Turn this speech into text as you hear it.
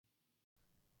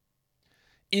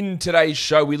In today's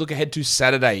show, we look ahead to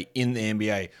Saturday in the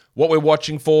NBA. What we're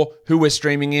watching for, who we're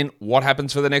streaming in, what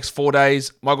happens for the next 4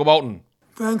 days. Michael Bolton.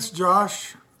 Thanks,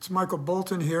 Josh. It's Michael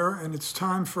Bolton here, and it's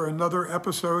time for another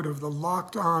episode of the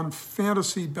Locked On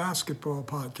Fantasy Basketball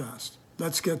Podcast.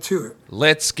 Let's get to it.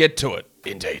 Let's get to it,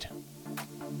 indeed.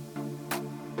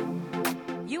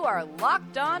 You are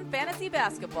Locked On Fantasy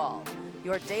Basketball,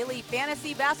 your daily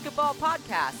fantasy basketball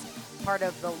podcast, part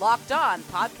of the Locked On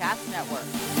Podcast Network.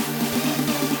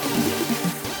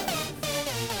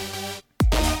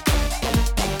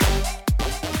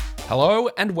 Hello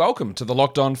and welcome to the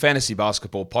Locked On Fantasy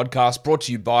Basketball Podcast, brought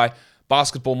to you by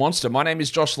Basketball Monster. My name is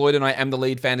Josh Lloyd and I am the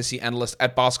lead fantasy analyst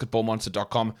at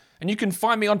basketballmonster.com. And you can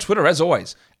find me on Twitter, as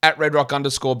always, at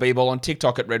redrock_bball, on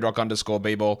TikTok at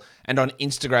redrock_bball, and on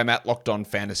Instagram at Locked On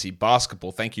Fantasy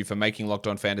Basketball. Thank you for making Locked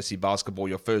On Fantasy Basketball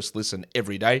your first listen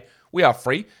every day. We are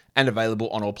free and available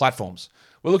on all platforms.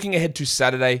 We're looking ahead to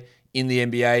Saturday in the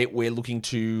NBA. We're looking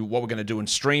to what we're going to do in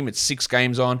stream. It's 6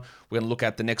 games on. We're going to look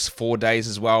at the next 4 days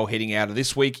as well, heading out of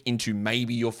this week into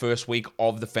maybe your first week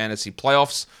of the fantasy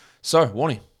playoffs. So,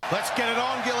 Warnie. Let's get it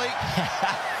on, Gilly.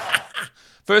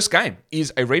 First game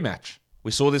is a rematch.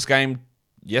 We saw this game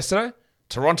yesterday,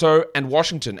 Toronto and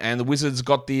Washington, and the Wizards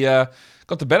got the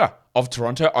better of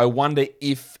Toronto. I wonder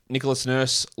if Nicholas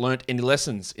Nurse learnt any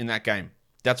lessons in that game.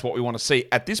 That's what we want to see.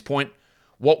 At this point,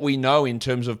 what we know in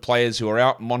terms of players who are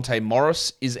out, Monte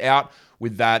Morris is out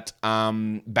with that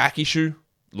back issue.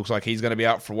 Looks like he's going to be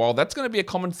out for a while. That's going to be a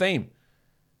common theme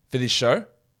for this show.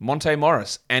 Monte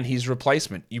Morris and his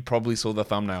replacement. You probably saw the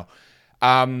thumbnail.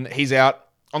 He's out.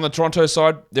 On the Toronto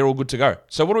side, they're all good to go.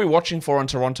 So what are we watching for on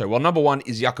Toronto? Well, number one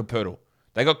is Jakob Poeltl.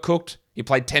 They got cooked. He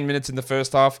played 10 minutes in the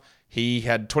first half. He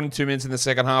had 22 minutes in the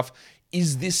second half.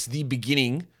 Is this the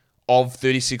beginning of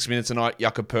 36 minutes a night,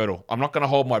 Jakob Poeltl? I'm not going to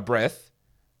hold my breath,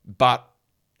 but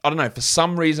I don't know. For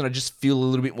some reason, I just feel a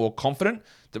little bit more confident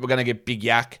that we're going to get big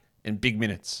yak and big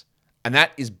minutes. And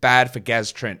that is bad for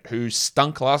Gaz Trent, who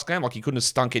stunk last game. Like, he couldn't have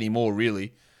stunk anymore,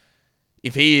 really.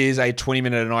 If he is a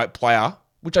 20-minute-a-night player,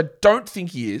 which I don't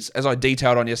think he is, as I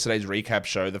detailed on yesterday's recap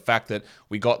show, the fact that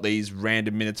we got these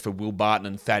random minutes for Will Barton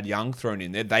and Thad Young thrown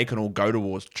in there, they can all go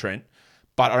towards Trent.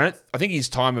 But I think his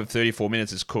time of 34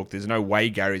 minutes is cooked. There's no way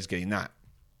Gary's getting that.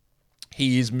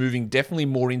 He is moving definitely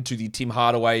more into the Tim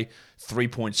Hardaway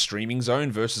 3-point streaming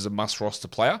zone versus a must-roster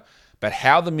player. But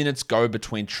how the minutes go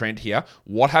between Trent here,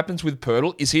 what happens with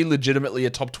Poeltl? Is he legitimately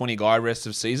a top 20 guy rest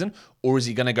of season? Or is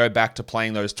he going to go back to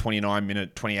playing those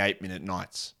 29-minute, 28-minute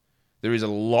nights? There is a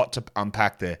lot to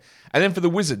unpack there. And then for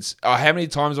the Wizards, how many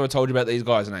times have I told you about these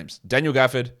guys' names? Daniel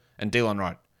Gafford and Delon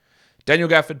Wright. Daniel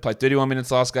Gafford played 31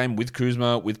 minutes last game with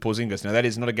Kuzma, with Porzingis. Now, that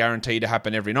is not a guarantee to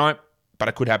happen every night, but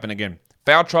it could happen again.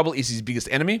 Foul trouble is his biggest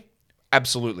enemy?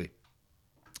 Absolutely.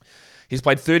 He's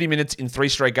played 30 minutes in 3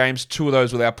 straight games, 2 of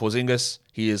those without Porzingis.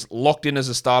 He is locked in as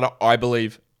a starter, I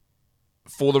believe,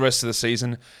 for the rest of the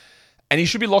season. And he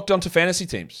should be locked onto fantasy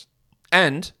teams.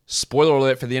 And, spoiler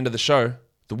alert for the end of the show,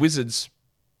 the Wizards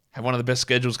have one of the best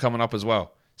schedules coming up as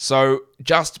well. So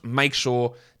just make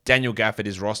sure Daniel Gafford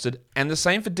is rostered. And the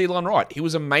same for Delon Wright. He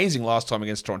was amazing last time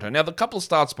against Toronto. Now, the couple of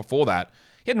starts before that,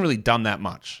 he hadn't really done that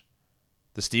much.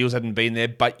 The steals hadn't been there,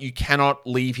 but you cannot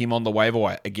leave him on the waiver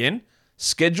wire. Again,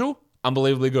 schedule,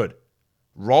 unbelievably good.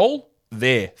 Role,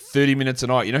 there, 30 minutes a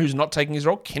night. You know who's not taking his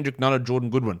role? Kendrick Nunn or Jordan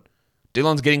Goodwin.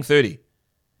 Delon's getting 30.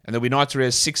 And there'll be nights where he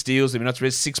has 6 steals, there'll be nights where he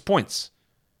has 6 points.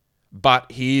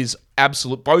 But he is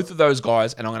absolute, both of those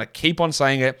guys, and I'm going to keep on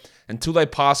saying it until they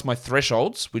pass my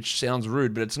thresholds, which sounds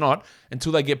rude, but it's not,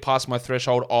 until they get past my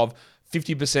threshold of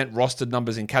 50% rostered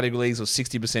numbers in category leagues or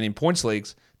 60% in points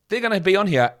leagues. They're going to be on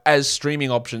here as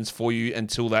streaming options for you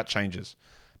until that changes.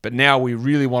 But now we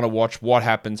really want to watch what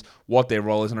happens, what their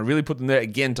role is, and I really put them there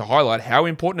again to highlight how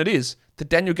important it is that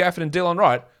Daniel Gafford and Delon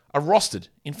Wright are rostered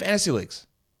in fantasy leagues.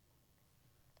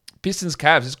 Pistons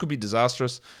Cavs, this could be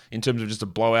disastrous in terms of just a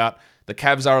blowout. The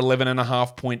Cavs are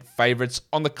 11.5-point favorites.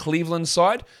 On the Cleveland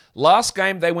side, last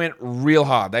game they went real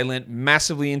hard. They went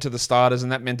massively into the starters,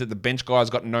 and that meant that the bench guys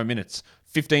got no minutes.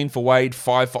 15 for Wade,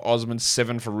 5 for Osman,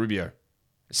 7 for Rubio.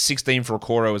 16 for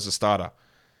Okoro as a starter.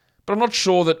 But I'm not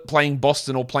sure that playing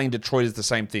Boston or playing Detroit is the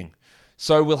same thing.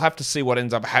 So we'll have to see what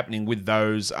ends up happening with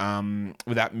those,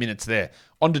 without minutes there.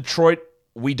 On Detroit,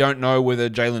 we don't know whether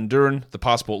Jalen Duren, the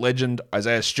passport legend,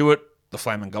 Isaiah Stewart, the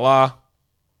Flamin' Galah.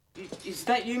 Is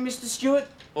that you, Mr. Stewart?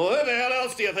 Well, who the hell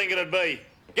else do you think it'd be?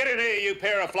 Get in here, you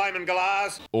pair of flaming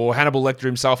galahs. Or Hannibal Lecter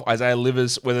himself, Isaiah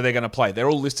Livers, whether they're going to play. They're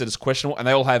all listed as questionable, and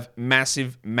they all have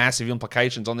massive, massive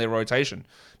implications on their rotation.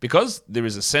 Because there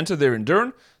is a center there in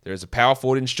Duren, there is a power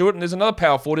forward in Stewart, and there's another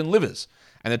power forward in Livers.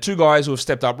 And the two guys who have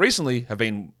stepped up recently have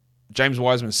been James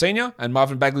Wiseman Sr. and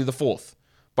Marvin Bagley IV.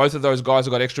 Both of those guys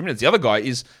have got extra minutes. The other guy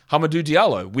is Hamidou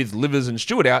Diallo. With Livers and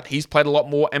Stewart out, he's played a lot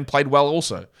more and played well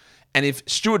also. And if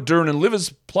Stewart, Duran and Livers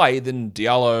play, then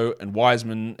Diallo and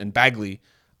Wiseman and Bagley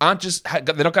they're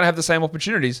not going to have the same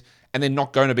opportunities, and they're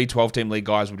not going to be 12-team league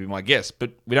guys would be my guess.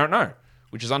 But we don't know,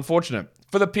 which is unfortunate.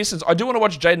 For the Pistons, I do want to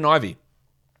watch Jaden Ivey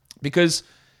because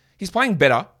he's playing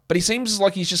better, but he seems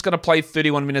like he's just going to play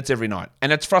 31 minutes every night,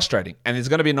 and it's frustrating. And there's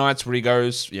going to be nights where he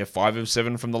goes 5 of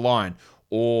 7 from the line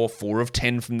or 4 of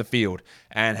 10 from the field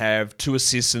and have 2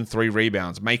 assists and 3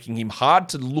 rebounds, making him hard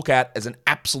to look at as an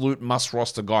absolute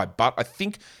must-roster guy. But I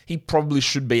think he probably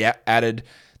should be added.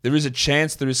 There is a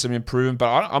chance there is some improvement,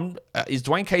 but is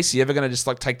Dwayne Casey ever going to just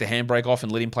take the handbrake off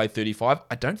and let him play 35?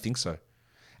 I don't think so.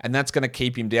 And that's going to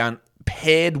keep him down,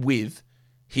 paired with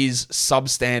his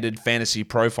substandard fantasy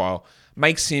profile,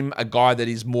 makes him a guy that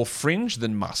is more fringe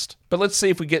than must. But let's see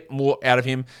if we get more out of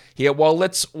him here. Well,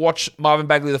 let's watch Marvin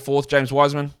Bagley IV, James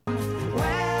Wiseman.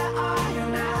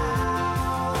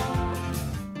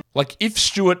 If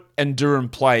Stewart and Duran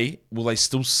play, will they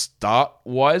still start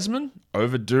Wiseman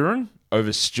over Duran?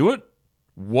 Over Stewart?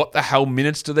 What the hell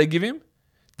minutes do they give him?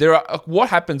 What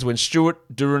happens when Stewart,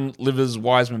 Duran, Livers,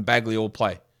 Wiseman, Bagley all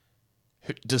play?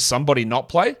 Does somebody not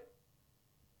play?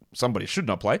 Somebody should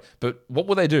not play, but what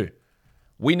will they do?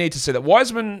 We need to see that.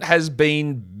 Wiseman has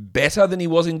been better than he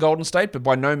was in Golden State, but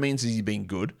by no means has he been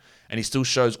good, and he still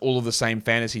shows all of the same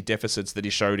fantasy deficits that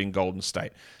he showed in Golden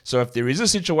State. So if there is a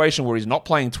situation where he's not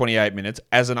playing 28 minutes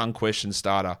as an unquestioned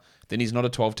starter, then he's not a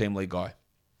 12-team league guy.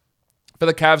 For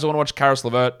the Cavs, I want to watch Karis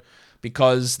LeVert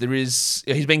because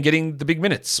he's been getting the big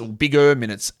minutes, or bigger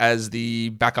minutes, as the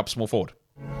backup small forward.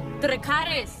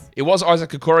 It was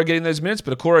Isaac Okoro getting those minutes,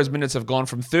 but Okoro's minutes have gone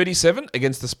from 37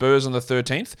 against the Spurs on the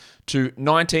 13th to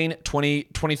 19, 20,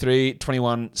 23,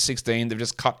 21, 16. They've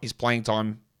just cut his playing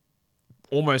time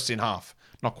almost in half.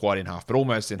 Not quite in half, but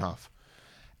almost in half.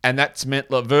 And that's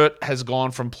meant LeVert has gone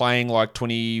from playing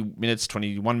 20 minutes,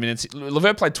 21 minutes.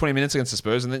 LeVert played 20 minutes against the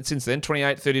Spurs, and then since then,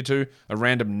 28, 32, a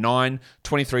random 9,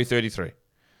 23, 33.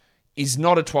 He's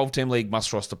not a 12-team league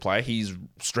must-roster player. He's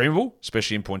streamable,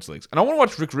 especially in points leagues. And I want to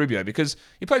watch Rick Rubio because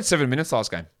he played 7 minutes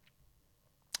last game.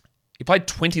 He played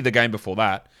 20 the game before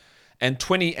that. And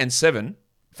 20 and 7,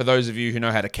 for those of you who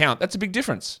know how to count, that's a big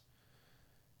difference.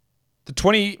 The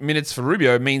 20 minutes for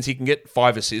Rubio means he can get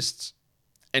 5 assists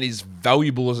and is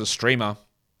valuable as a streamer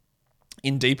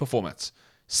in deeper formats.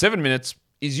 7 minutes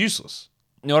is useless.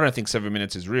 Now, I don't think 7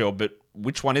 minutes is real, but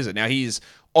which one is it? Now, he is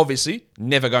obviously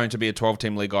never going to be a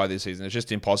 12-team league guy this season. It's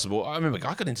just impossible. I remember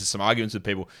I got into some arguments with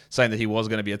people saying that he was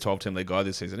going to be a 12-team league guy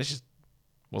this season. It just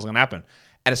wasn't going to happen.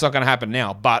 And it's not going to happen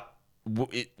now. But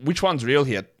which one's real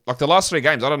here? The last 3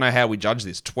 games, I don't know how we judge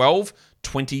this. 12,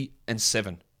 20, and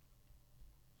 7.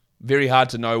 Very hard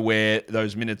to know where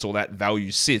those minutes or that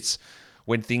value sits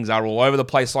when things are all over the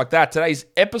place like that. Today's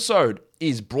episode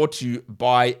is brought to you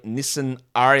by Nissan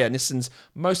Ariya. Nissan's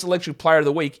most electric player of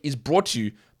the week is brought to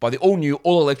you by the all-new,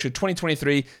 all-electric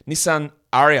 2023 Nissan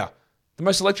Ariya. The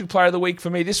most electric player of the week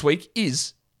for me this week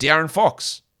is De'Aaron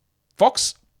Fox.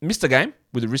 Fox missed a game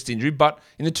with a wrist injury, but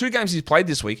in the 2 games he's played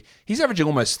this week, he's averaging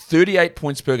almost 38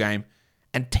 points per game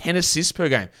and 10 assists per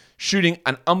game, shooting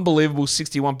an unbelievable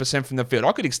 61% from the field.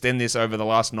 I could extend this over the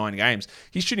last 9 games.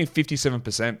 He's shooting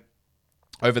 57%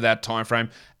 over that time frame.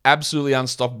 Absolutely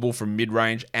unstoppable from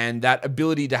mid-range, and that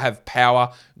ability to have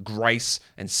power, grace,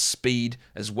 and speed,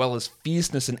 as well as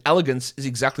fierceness and elegance, is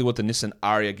exactly what the Nissan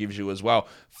Ariya gives you as well.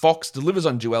 Fox delivers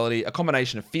on duality, a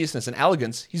combination of fierceness and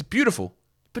elegance. He's beautiful,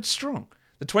 but strong.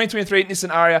 The 2023 Nissan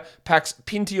Ariya packs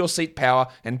pin-to-your-seat power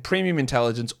and premium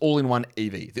intelligence all in one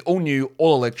EV. The all-new,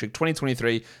 all-electric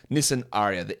 2023 Nissan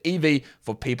Ariya, the EV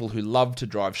for people who love to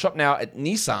drive. Shop now at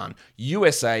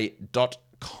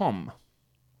nissanusa.com.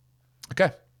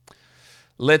 Okay,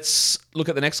 let's look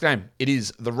at the next game. It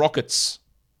is the Rockets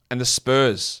and the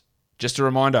Spurs. Just a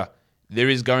reminder, there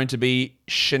is going to be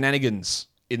shenanigans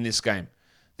in this game.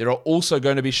 There are also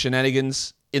going to be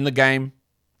shenanigans in the game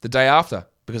the day after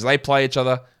because they play each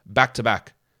other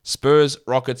back-to-back. Spurs,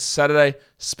 Rockets Saturday,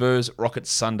 Spurs,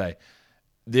 Rockets Sunday.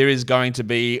 There is going to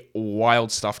be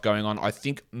wild stuff going on, I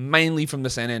think, mainly from the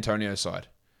San Antonio side.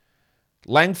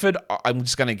 Langford, I'm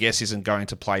just going to guess, isn't going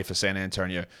to play for San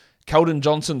Antonio. Keldon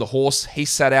Johnson, the horse, he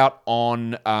sat out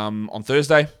on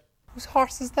Thursday. Whose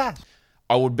horse is that?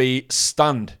 I would be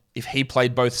stunned if he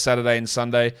played both Saturday and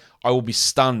Sunday. I will be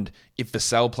stunned if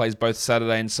Vassell plays both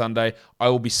Saturday and Sunday. I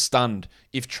will be stunned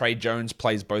if Trey Jones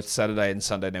plays both Saturday and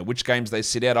Sunday. Now, which games they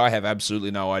sit out, I have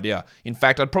absolutely no idea. In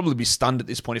fact, I'd probably be stunned at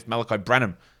this point if Malachi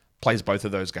Branham plays both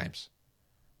of those games.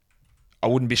 I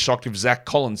wouldn't be shocked if Zach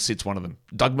Collins sits one of them.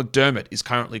 Doug McDermott is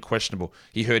currently questionable.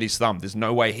 He hurt his thumb. There's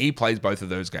no way he plays both of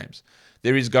those games.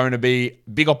 There is going to be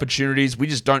big opportunities. We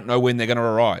just don't know when they're going to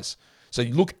arise. So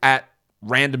you look at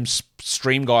random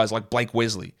stream guys like Blake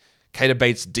Wesley, Keita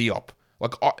Bates-Diop.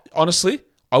 Like, honestly,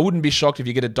 I wouldn't be shocked if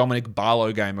you get a Dominic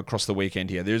Barlow game across the weekend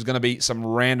here. There's going to be some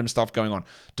random stuff going on.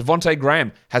 Devontae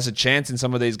Graham has a chance in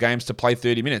some of these games to play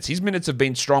 30 minutes. His minutes have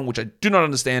been strong, which I do not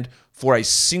understand for a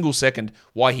single second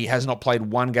why he has not played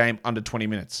one game under 20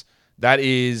 minutes. That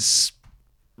is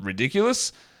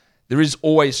ridiculous. There is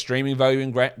always streaming value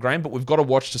in Graham, but we've got to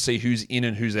watch to see who's in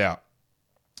and who's out.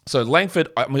 So Langford,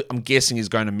 I'm guessing, is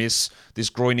going to miss this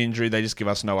groin injury. They just give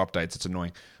us no updates. It's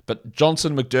annoying. But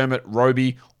Johnson, McDermott,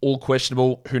 Roby, all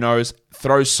questionable. Who knows?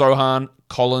 Throw Sohan,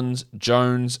 Collins,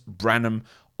 Jones, Branham,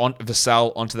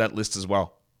 Vassell onto that list as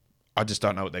well. I just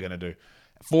don't know what they're going to do.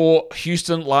 For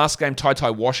Houston, last game, Ty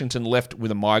Washington left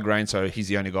with a migraine, so he's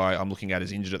the only guy I'm looking at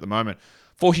is injured at the moment.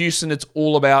 For Houston, it's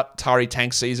all about Tari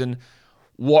Tank season.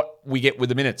 What we get with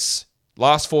the minutes.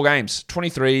 Last 4 games,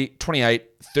 23, 28,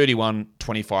 31,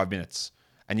 25 minutes.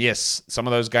 And yes, some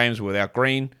of those games were without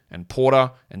Green and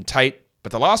Porter and Tate,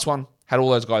 but the last one had all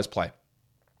those guys play.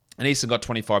 And Easton got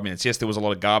 25 minutes. Yes, there was a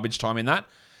lot of garbage time in that.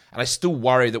 And I still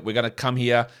worry that we're going to come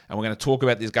here and we're going to talk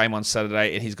about this game on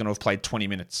Saturday and he's going to have played 20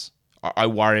 minutes. I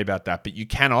worry about that. But you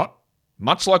cannot,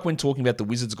 much like when talking about the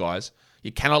Wizards guys,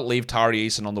 you cannot leave Tari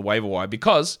Eason on the waiver wire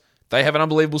because they have an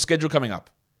unbelievable schedule coming up.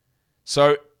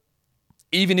 So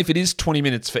even if it is 20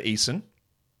 minutes for Eason,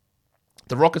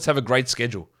 the Rockets have a great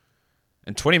schedule.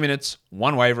 And 20 minutes,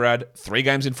 1 waiver ad, 3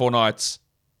 games in 4 nights,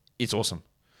 it's awesome.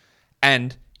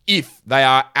 And if they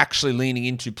are actually leaning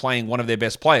into playing one of their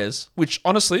best players, which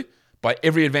honestly, by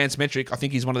every advanced metric, I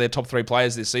think he's one of their top 3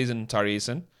 players this season, Tari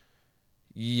Eason,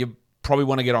 you probably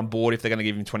want to get on board if they're going to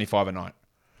give him 25 a night.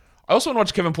 I also want to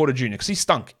watch Kevin Porter Jr. because he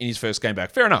stunk in his first game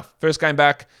back. Fair enough. First game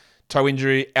back, toe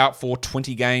injury, out for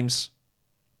 20 games,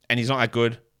 and he's not that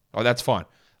good. Oh, that's fine.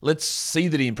 Let's see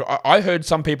that he improves. I heard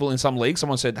some people in some leagues,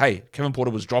 someone said, hey, Kevin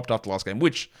Porter was dropped after last game,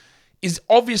 which is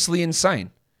obviously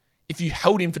insane. If you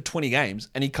held him for 20 games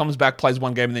and he comes back, plays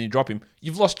 1 game, and then you drop him,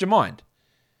 you've lost your mind.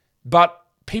 But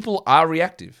people are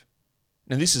reactive.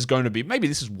 And this is going to be, maybe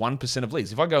this is 1% of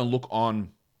leagues. If I go and look on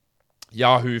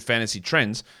Yahoo Fantasy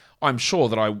Trends, I'm sure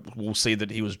that I will see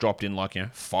that he was dropped in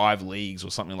 5 leagues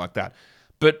or something like that.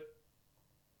 But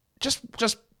just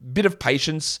bit of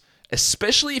patience,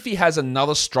 especially if he has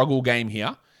another struggle game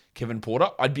here, Kevin Porter.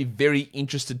 I'd be very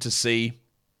interested to see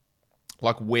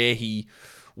where he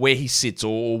sits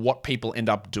or what people end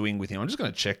up doing with him. I'm just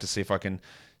going to check to see if I can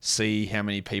see how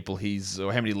many people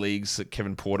how many leagues that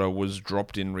Kevin Porter was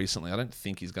dropped in recently. I don't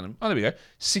think he's going to... Oh, there we go.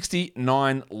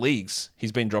 69 leagues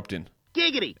he's been dropped in.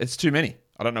 Giggity. It's too many.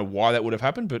 I don't know why that would have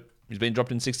happened, but he's been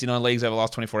dropped in 69 leagues over the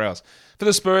last 24 hours. For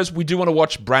the Spurs, we do want to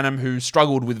watch Branham, who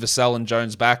struggled with Vassell and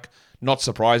Jones back. Not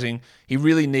surprising. He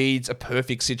really needs a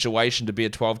perfect situation to be a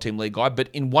 12-team league guy, but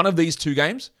in one of these 2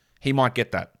 games, he might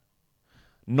get that.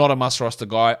 Not a must-roster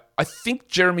guy. I think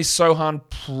Jeremy Sohan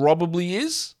probably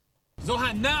is.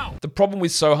 Sohan now! The problem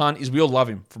with Sohan is we all love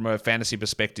him from a fantasy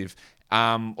perspective.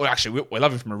 Well, actually, we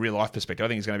love him from a real-life perspective. I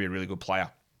think he's going to be a really good player.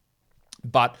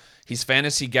 But his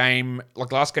fantasy game,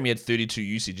 last game he had 32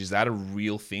 usage. Is that a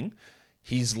real thing?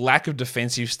 His lack of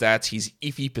defensive stats, his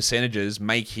iffy percentages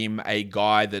make him a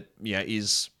guy that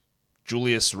is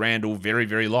Julius Randle very,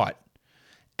 very light.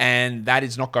 And that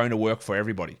is not going to work for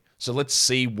everybody. So let's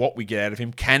see what we get out of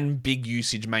him. Can big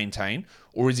usage maintain?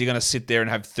 Or is he going to sit there and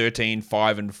have 13,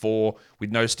 5, and 4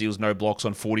 with no steals, no blocks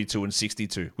on 42 and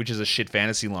 62, which is a shit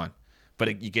fantasy line.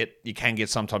 But you can get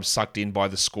sometimes sucked in by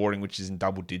the scoring, which is in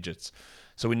double digits.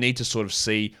 So we need to sort of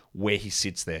see where he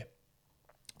sits there.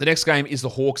 The next game is the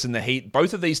Hawks and the Heat.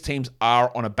 Both of these teams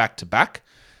are on a back-to-back.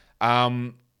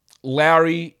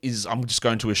 Lowry is... I'm just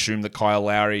going to assume that Kyle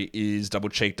Lowry is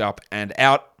double-cheeked up and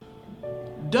out.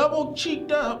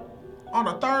 Double-cheeked up on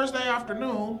a Thursday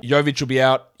afternoon. Jovic will be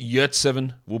out.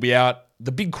 Yurtseven will be out.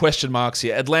 The big question marks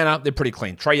here. Atlanta, they're pretty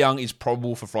clean. Trae Young is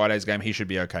probable for Friday's game. He should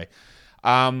be okay.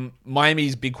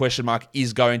 Miami's big question mark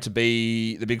is going to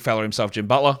be the big fella himself, Jim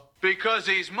Butler. Because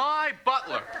he's my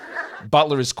butler.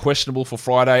 Butler is questionable for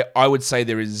Friday. I would say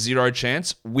there is 0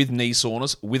 chance with knee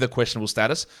soreness, with a questionable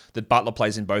status, that Butler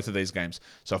plays in both of these games.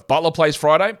 So if Butler plays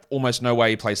Friday, almost no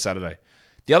way he plays Saturday.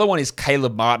 The other one is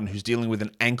Caleb Martin, who's dealing with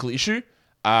an ankle issue.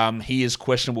 He is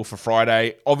questionable for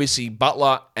Friday. Obviously,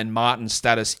 Butler and Martin's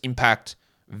status impact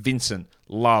Vincent,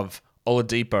 Love,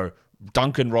 Oladipo,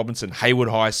 Duncan Robinson, Hayward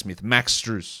Highsmith, Max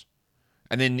Strus.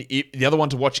 And then the other one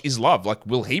to watch is Love.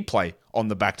 Will he play on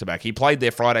the back-to-back? He played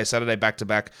their Friday, Saturday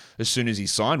back-to-back as soon as he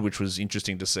signed, which was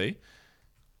interesting to see.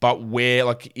 But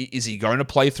is he going to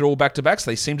play through all back-to-backs?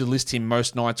 They seem to list him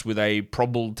most nights with a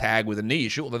probable tag with a knee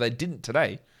issue, although they didn't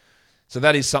today. So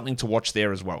that is something to watch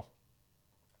there as well.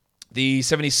 The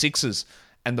 76ers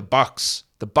and the Bucks.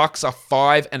 The Bucks are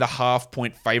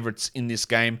 5.5-point favorites in this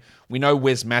game. We know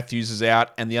Wes Matthews is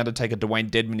out and the Undertaker Dwayne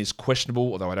Dedmon is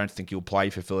questionable, although I don't think he'll play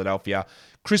for Philadelphia.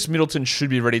 Chris Middleton should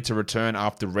be ready to return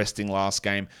after resting last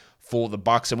game for the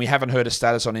Bucks, and we haven't heard a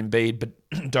status on Embiid,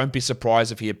 but don't be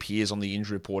surprised if he appears on the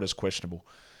injury report as questionable.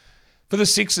 For the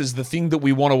Sixers, the thing that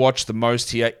we want to watch the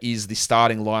most here is the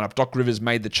starting lineup. Doc Rivers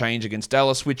made the change against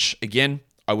Dallas, which, again,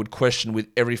 I would question with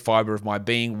every fiber of my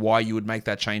being why you would make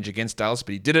that change against Dallas,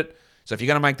 but he did it. So if you're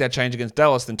going to make that change against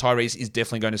Dallas, then Tyrese is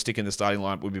definitely going to stick in the starting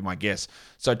lineup, would be my guess.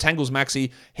 So Tangles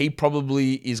Maxey, he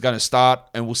probably is going to start,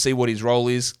 and we'll see what his role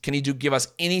is. Can he give us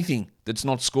anything that's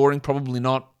not scoring? Probably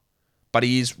not, but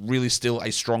he is really still a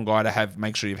strong guy to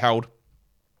make sure you've held.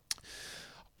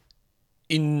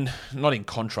 Not in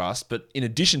contrast, but in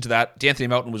addition to that, D'Anthony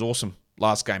Melton was awesome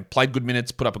last game. Played good minutes,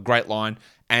 put up a great line,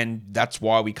 and that's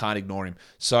why we can't ignore him.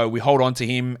 So we hold on to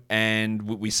him, and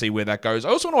we see where that goes. I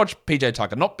also want to watch PJ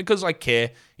Tucker, not because I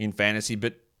care in fantasy,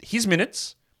 but his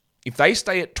minutes, if they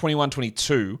stay at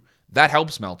 21-22, that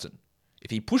helps Melton.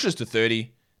 If he pushes to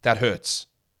 30, that hurts.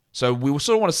 So we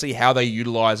sort of want to see how they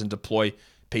utilize and deploy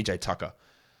PJ Tucker.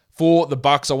 For the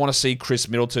Bucks, I want to see Chris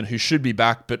Middleton, who should be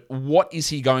back, but what is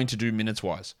he going to do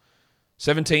minutes-wise?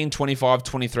 17, 25,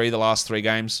 23 the last 3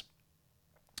 games.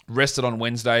 Rested on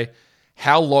Wednesday.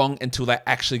 How long until they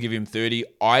actually give him 30?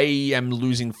 I am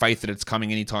losing faith that it's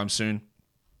coming anytime soon.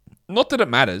 Not that it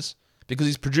matters, because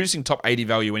he's producing top 80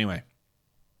 value anyway.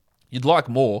 You'd like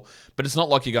more, but it's not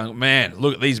like you're going, man,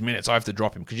 look at these minutes, I have to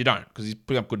drop him, because you don't, because he's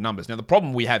putting up good numbers. Now, the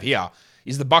problem we have here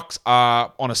is the Bucks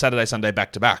are on a Saturday, Sunday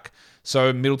back-to-back.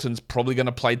 So Middleton's probably going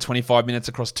to play 25 minutes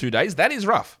across 2 days. That is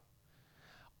rough.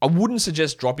 I wouldn't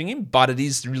suggest dropping him, but it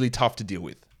is really tough to deal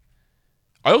with.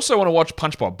 I also want to watch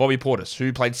Punch Bob, Bobby Portis,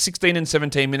 who played 16 and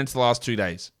 17 minutes the last 2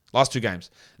 games.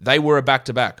 They were a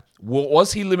back-to-back.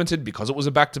 Was he limited because it was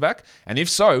a back-to-back? And if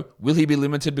so, will he be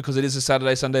limited because it is a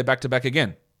Saturday, Sunday back-to-back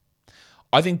again?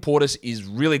 I think Portis is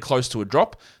really close to a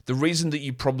drop. The reason that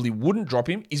you probably wouldn't drop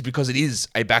him is because it is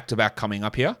a back-to-back coming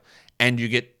up here, and you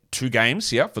get 2 games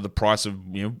here for the price of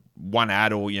one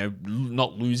ad or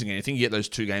not losing anything. You get those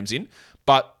 2 games in,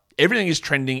 but everything is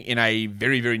trending in a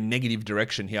very, very negative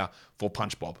direction here for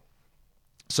Punch Bob.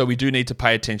 So we do need to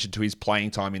pay attention to his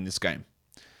playing time in this game.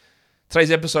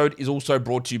 Today's episode is also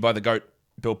brought to you by the GOAT,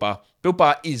 Built Bar. Built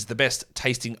Bar is the best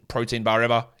tasting protein bar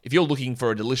ever. If you're looking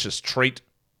for a delicious treat,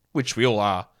 which we all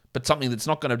are, but something that's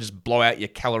not going to just blow out your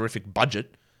calorific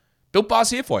budget, Built Bar's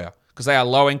here for you, because they are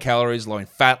low in calories, low in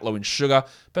fat, low in sugar,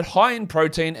 but high in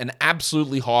protein and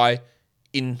absolutely high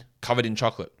in covered in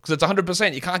chocolate. Because it's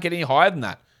 100%. You can't get any higher than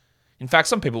that. In fact,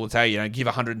 some people will tell you, give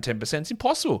 110%. It's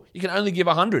impossible. You can only give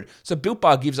 100. So Built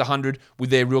Bar gives 100 with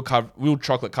their real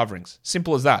chocolate coverings.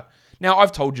 Simple as that. Now,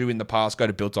 I've told you in the past, go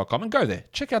to Built.com and go there.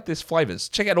 Check out these flavors.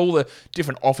 Check out all the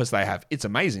different offers they have. It's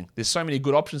amazing. There's so many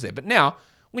good options there. But now,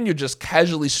 when you're just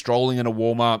casually strolling in a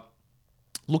Walmart,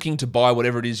 looking to buy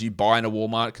whatever it is you buy in a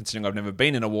Walmart, considering I've never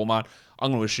been in a Walmart,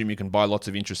 I'm going to assume you can buy lots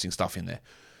of interesting stuff in there.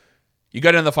 You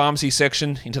go down the pharmacy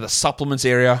section into the supplements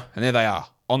area, and there they are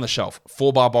on the shelf.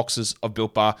 4-bar boxes of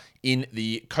Built Bar in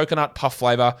the coconut puff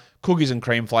flavor, cookies and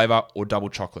cream flavor, or double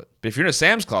chocolate. But if you're in a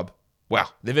Sam's Club, wow,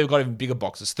 they've got even bigger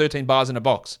boxes, 13 bars in a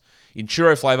box, in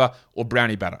churro flavor or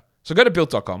brownie batter. So go to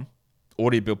Built.com,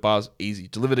 order your Built Bars, easy,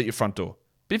 delivered at your front door.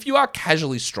 But if you are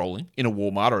casually strolling in a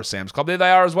Walmart or a Sam's Club, there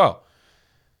they are as well.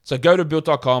 So go to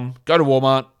Built.com, go to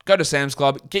Walmart, go to Sam's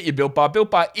Club, get your Built Bar.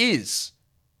 Built Bar is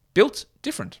built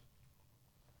different.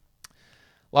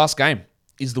 Last game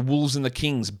is the Wolves and the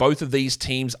Kings. Both of these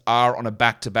teams are on a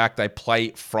back-to-back. They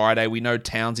play Friday. We know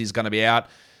Townsie's going to be out.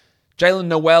 Jalen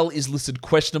Noel is listed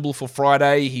questionable for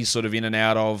Friday. He's sort of in and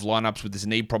out of lineups with this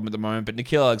knee problem at the moment, but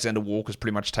Nickeil Alexander-Walker's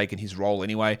pretty much taken his role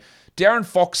anyway. Darren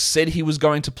Fox said he was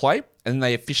going to play, and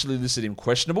they officially listed him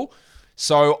questionable.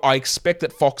 So I expect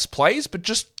that Fox plays, but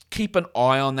just keep an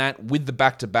eye on that with the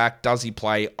back-to-back. Does he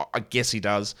play? I guess he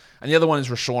does. And the other one is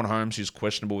Rashawn Holmes, who's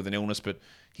questionable with an illness, but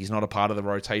he's not a part of the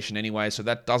rotation anyway, so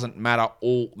that doesn't matter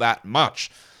all that much.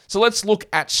 So let's look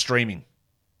at streaming.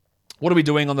 What are we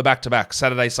doing on the back-to-back,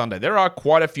 Saturday, Sunday? There are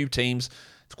quite a few teams,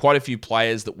 quite a few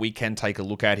players that we can take a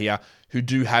look at here who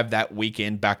do have that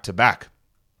weekend back-to-back.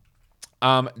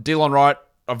 Delon Wright,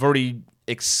 I've already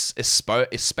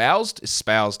espoused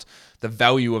the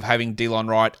value of having Delon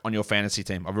Wright on your fantasy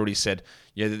team. I've already said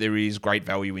that there is great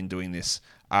value in doing this.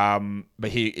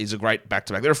 But he is a great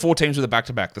back-to-back. There are 4 teams with a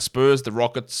back-to-back. The Spurs, the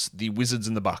Rockets, the Wizards,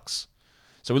 and the Bucks.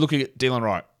 So we're looking at Delon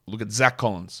Wright. We look at Zach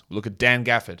Collins. We look at Dan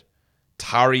Gafford.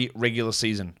 Tari regular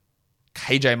season.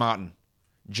 KJ Martin.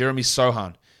 Jeremy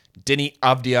Sohan. Denny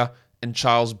Avdia. and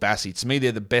Charles Bassey. To me,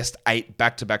 they're the best 8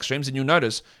 back-to-back streams. And you'll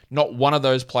notice not one of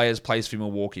those players plays for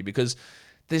Milwaukee because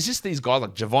there's just these guys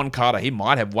like Javon Carter. He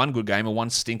might have one good game or one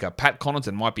stinker. Pat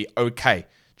Connaughton might be okay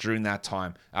during that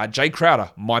time. Jay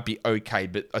Crowder might be okay,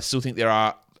 but I still think there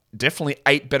are definitely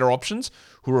 8 better options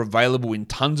who are available in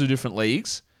tons of different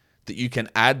leagues that you can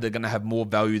add. They're going to have more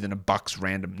value than a Bucks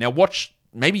random. Now watch,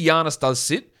 maybe Giannis does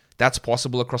sit. That's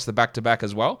possible across the back-to-back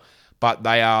as well. But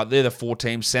they're the 4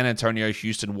 teams, San Antonio,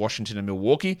 Houston, Washington, and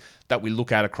Milwaukee, that we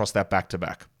look at across that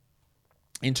back-to-back.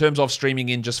 In terms of streaming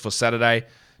in just for Saturday,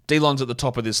 Delon's at the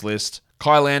top of this list.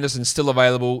 Kyle Anderson still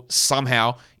available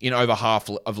somehow in over half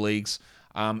of leagues.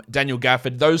 Daniel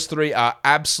Gafford, those 3 are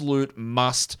absolute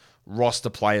must roster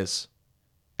players.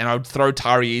 And I would throw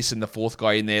Tari Eason, the 4th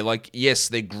guy, in there. Like, yes,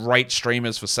 they're great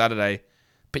streamers for Saturday,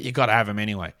 but you got to have them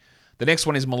anyway. The next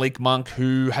one is Malik Monk,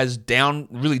 who has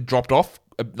really dropped off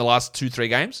the last 2-3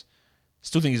 games.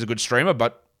 Still think he's a good streamer,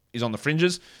 but he's on the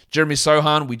fringes. Jeremy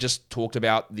Sohan, we just talked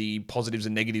about the positives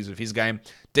and negatives of his game.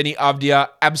 Denny Avdia,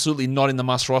 absolutely not in the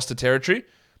must roster territory,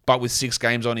 but with 6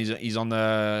 games on, he's on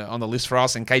the list for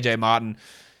us. And KJ Martin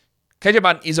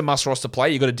is a must roster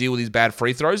player. You've got to deal with his bad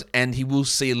free throws, and he will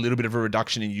see a little bit of a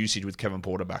reduction in usage with Kevin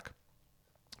Porter back.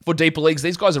 For deeper leagues,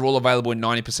 these guys are all available in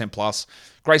 90% plus.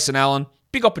 Grayson Allen,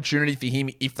 big opportunity for him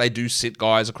if they do sit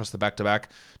guys across the back-to-back.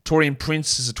 Torian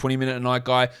Prince is a 20-minute-a-night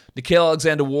guy. Nickeil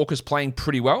Alexander-Walker's playing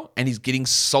pretty well, and he's getting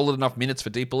solid enough minutes for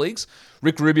deeper leagues.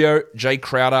 Rick Rubio, Jay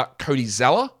Crowder, Cody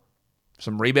Zeller,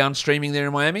 some rebound streaming there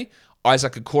in Miami.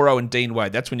 Isaac Okoro and Dean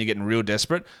Wade. That's when you're getting real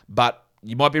desperate, but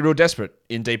you might be real desperate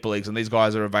in deeper leagues, and these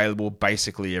guys are available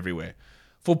basically everywhere.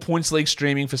 For points league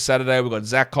streaming for Saturday, we've got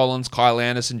Zach Collins, Kyle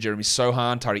Anderson, Jeremy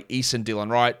Sohan, Tari Eason, Dylan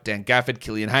Wright, Dan Gafford,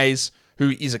 Killian Hayes, who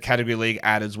is a category league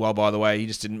ad as well, by the way. He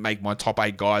just didn't make my top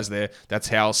 8 guys there. That's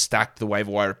how stacked the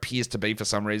waiver wire appears to be for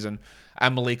some reason.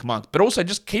 And Malik Monk. But also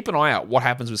just keep an eye out what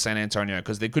happens with San Antonio,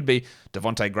 because there could be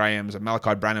Devontae Grahams and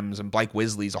Malachi Branhams and Blake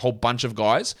Wesley's, a whole bunch of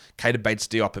guys, Keita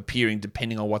Bates-Diop appearing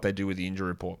depending on what they do with the injury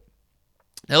report.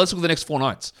 Now let's look at the next 4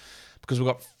 nights, because we've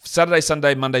got Saturday,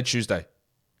 Sunday, Monday, Tuesday.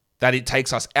 That it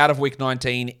takes us out of week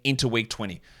 19 into week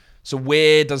 20. So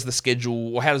where does the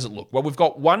schedule, or how does it look? Well, we've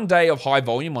got 1 day of high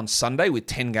volume on Sunday with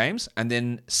 10 games, and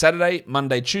then Saturday,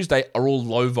 Monday, Tuesday are all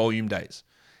low volume days.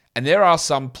 And there are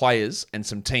some players and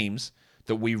some teams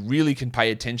that we really can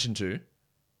pay attention to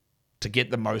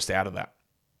get the most out of that.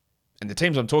 And the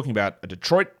teams I'm talking about are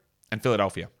Detroit and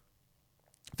Philadelphia.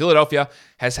 Philadelphia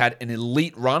has had an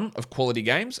elite run of quality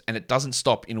games, and it doesn't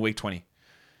stop in week 20.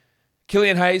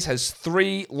 Killian Hayes has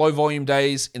 3 low-volume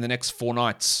days in the next 4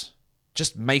 nights.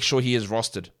 Just make sure he is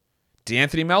rostered.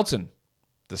 DeAnthony Melton,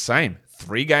 the same.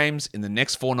 3 games in the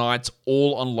next 4 nights,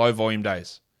 all on low-volume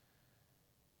days.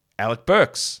 Alec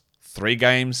Burks, 3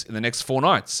 games in the next 4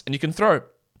 nights. And you can throw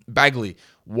Bagley,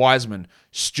 Wiseman,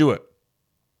 Stewart.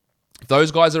 If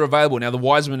those guys are available, now the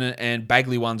Wiseman and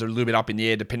Bagley ones are a little bit up in the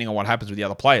air depending on what happens with the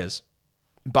other players.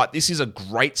 But this is a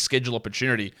great schedule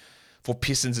opportunity for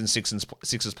Pistons and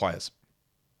Sixers players.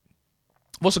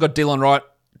 I've also got Dylan Wright,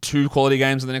 2 quality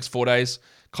games in the next 4 days.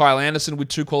 Kyle Anderson with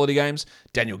 2 quality games.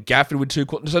 Daniel Gafford with 2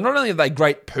 quality. So not only are they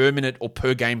great per minute or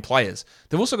per game players,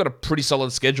 they've also got a pretty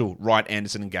solid schedule, Wright,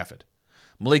 Anderson, and Gafford.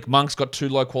 Malik Monk's got 2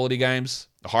 low volume days.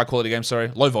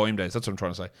 That's what I'm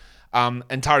trying to say.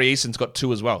 And Tari Eason's got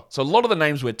 2 as well. So a lot of the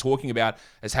names we're talking about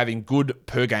as having good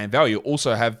per game value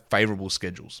also have favorable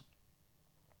schedules.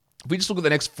 If we just look at the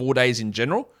next 4 days in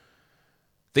general,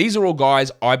 these are all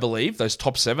guys, I believe, those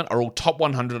top 7 are all top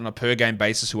 100 on a per game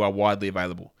basis who are widely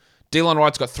available. Dylan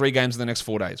Wright's got 3 games in the next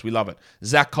 4 days. We love it.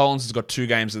 Zach Collins has got 2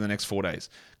 games in the next 4 days.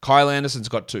 Kyle Anderson's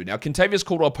got 2. Now, Kentavious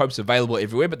Caldwell-Pope's available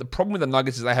everywhere, but the problem with the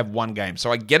Nuggets is they have 1 game.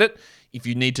 So I get it if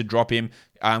you need to drop him,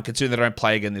 considering they don't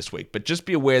play again this week. But just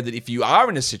be aware that if you are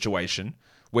in a situation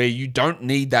where you don't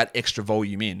need that extra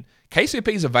volume in, KCP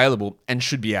is available and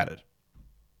should be added.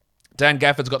 Dan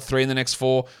Gafford's got 3 in the next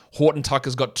 4. Horton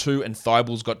Tucker's got 2, and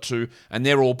Thibel's got 2. And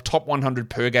they're all top 100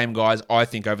 per game guys, I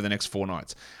think, over the next 4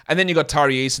 nights. And then you've got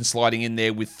Tari Eason sliding in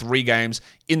there with 3 games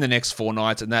in the next 4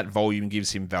 nights, and that volume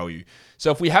gives him value. So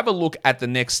if we have a look at the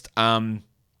next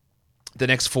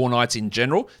 4 nights in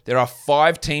general, there are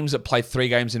 5 teams that play 3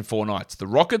 games in 4 nights. The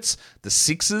Rockets, the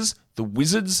Sixers, the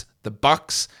Wizards, the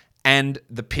Bucks, and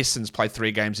the Pistons play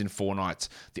 3 games in 4 nights.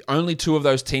 The only 2 of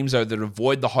those teams, though, that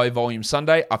avoid the high-volume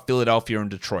Sunday are Philadelphia and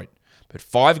Detroit. But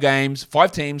 5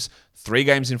 teams, 3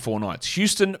 games in 4 nights.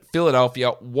 Houston,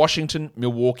 Philadelphia, Washington,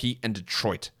 Milwaukee, and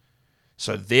Detroit.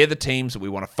 So they're the teams that we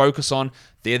want to focus on.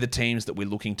 They're the teams that we're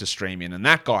looking to stream in. And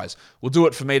that, guys, will do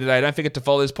it for me today. Don't forget to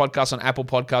follow this podcast on Apple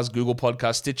Podcasts, Google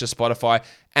Podcasts, Stitcher, Spotify,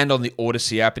 and on the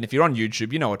Odyssey app. And if you're on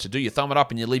YouTube, you know what to do. You thumb it up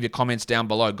and you leave your comments down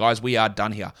below. Guys, we are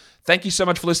done here. Thank you so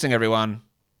much for listening, everyone.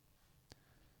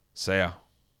 See ya.